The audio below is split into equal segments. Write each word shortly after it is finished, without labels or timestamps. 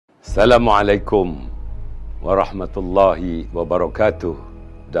Assalamualaikum warahmatullahi wabarakatuh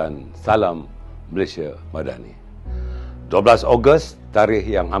dan salam Malaysia Madani. 12 Ogos, tarikh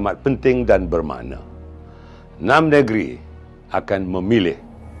yang amat penting dan bermakna. 6 negeri akan memilih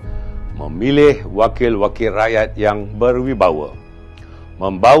wakil-wakil rakyat yang berwibawa,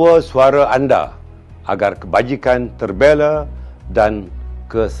 membawa suara anda agar kebajikan terbela dan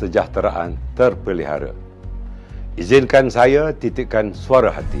kesejahteraan terpelihara. Izinkan saya titipkan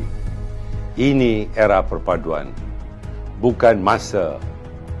suara hati. Ini era perpaduan, bukan masa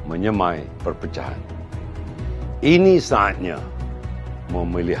menyemai perpecahan. Ini saatnya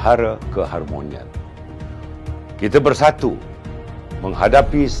memelihara keharmonian. Kita bersatu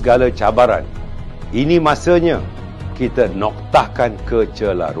menghadapi segala cabaran. Ini masanya kita noktahkan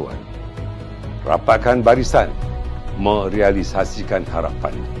kecelaruan. Rapatkan barisan, merealisasikan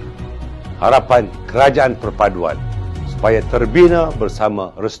harapan. Harapan kerajaan perpaduan supaya terbina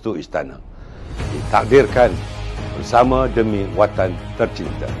bersama restu istana. Ditakdirkan bersama demi watan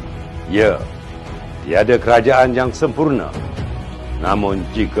tercinta. Ya, tiada kerajaan yang sempurna. Namun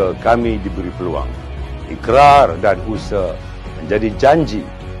jika kami diberi peluang, ikrar dan usaha menjadi janji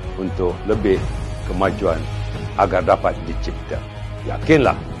untuk lebih kemajuan agar dapat dicipta.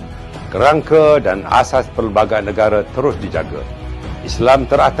 Yakinlah, kerangka dan asas perlembagaan negara terus dijaga. Islam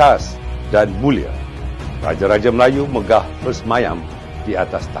teratas dan mulia. Raja-raja Melayu megah bersemayam di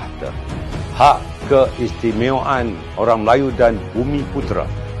atas tahta. Hak keistimewaan orang Melayu dan bumi putera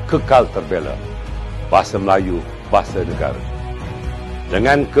kekal terbela. Bahasa Melayu, bahasa negara.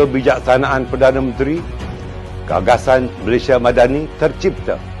 Dengan kebijaksanaan Perdana Menteri, gagasan Malaysia Madani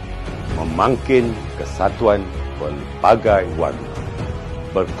tercipta, memangkin kesatuan pelbagai warna,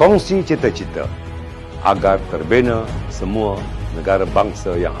 berkongsi cita-cita agar terbina semua negara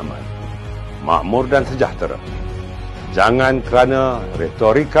bangsa yang aman, makmur dan sejahtera. Jangan kerana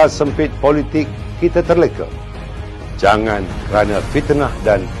retorika sempit politik kita terleka. Jangan kerana fitnah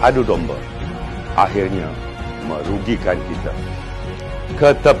dan adu domba akhirnya merugikan kita.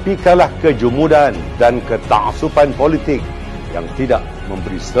 Ketepikanlah kejumudan dan ketaksupan politik yang tidak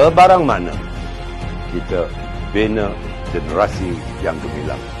memberi sebarang makna. Kita bina generasi yang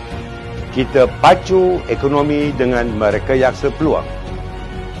gemilang. Kita pacu ekonomi dengan merekayasa peluang.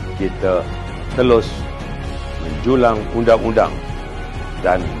 Kita telus menjulang undang-undang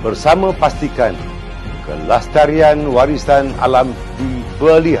dan bersama pastikan kelestarian warisan alam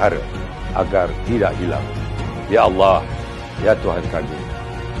dipelihara agar tidak hilang. Ya Allah, ya Tuhan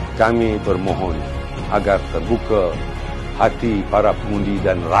kami bermohon agar terbuka hati para pengundi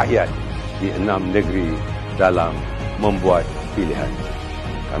dan rakyat di 6 negeri dalam membuat pilihan.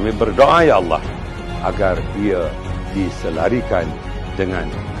 Kami berdoa ya Allah agar ia diselarikan dengan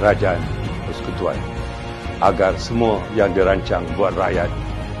kerajaan persekutuan, agar semua yang dirancang buat rakyat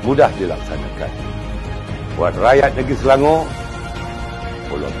mudah dilaksanakan. Buat rakyat Negeri Selangor,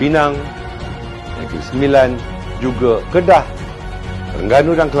 Pulau Pinang, Negeri Sembilan, juga Kedah,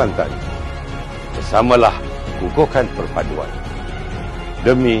 Terengganu dan Kelantan, bersamalah kukuhkan perpaduan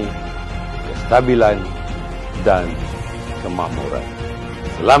demi kestabilan dan kemakmuran.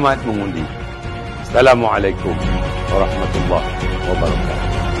 Selamat mengundi. Assalamualaikum warahmatullahi wabarakatuh.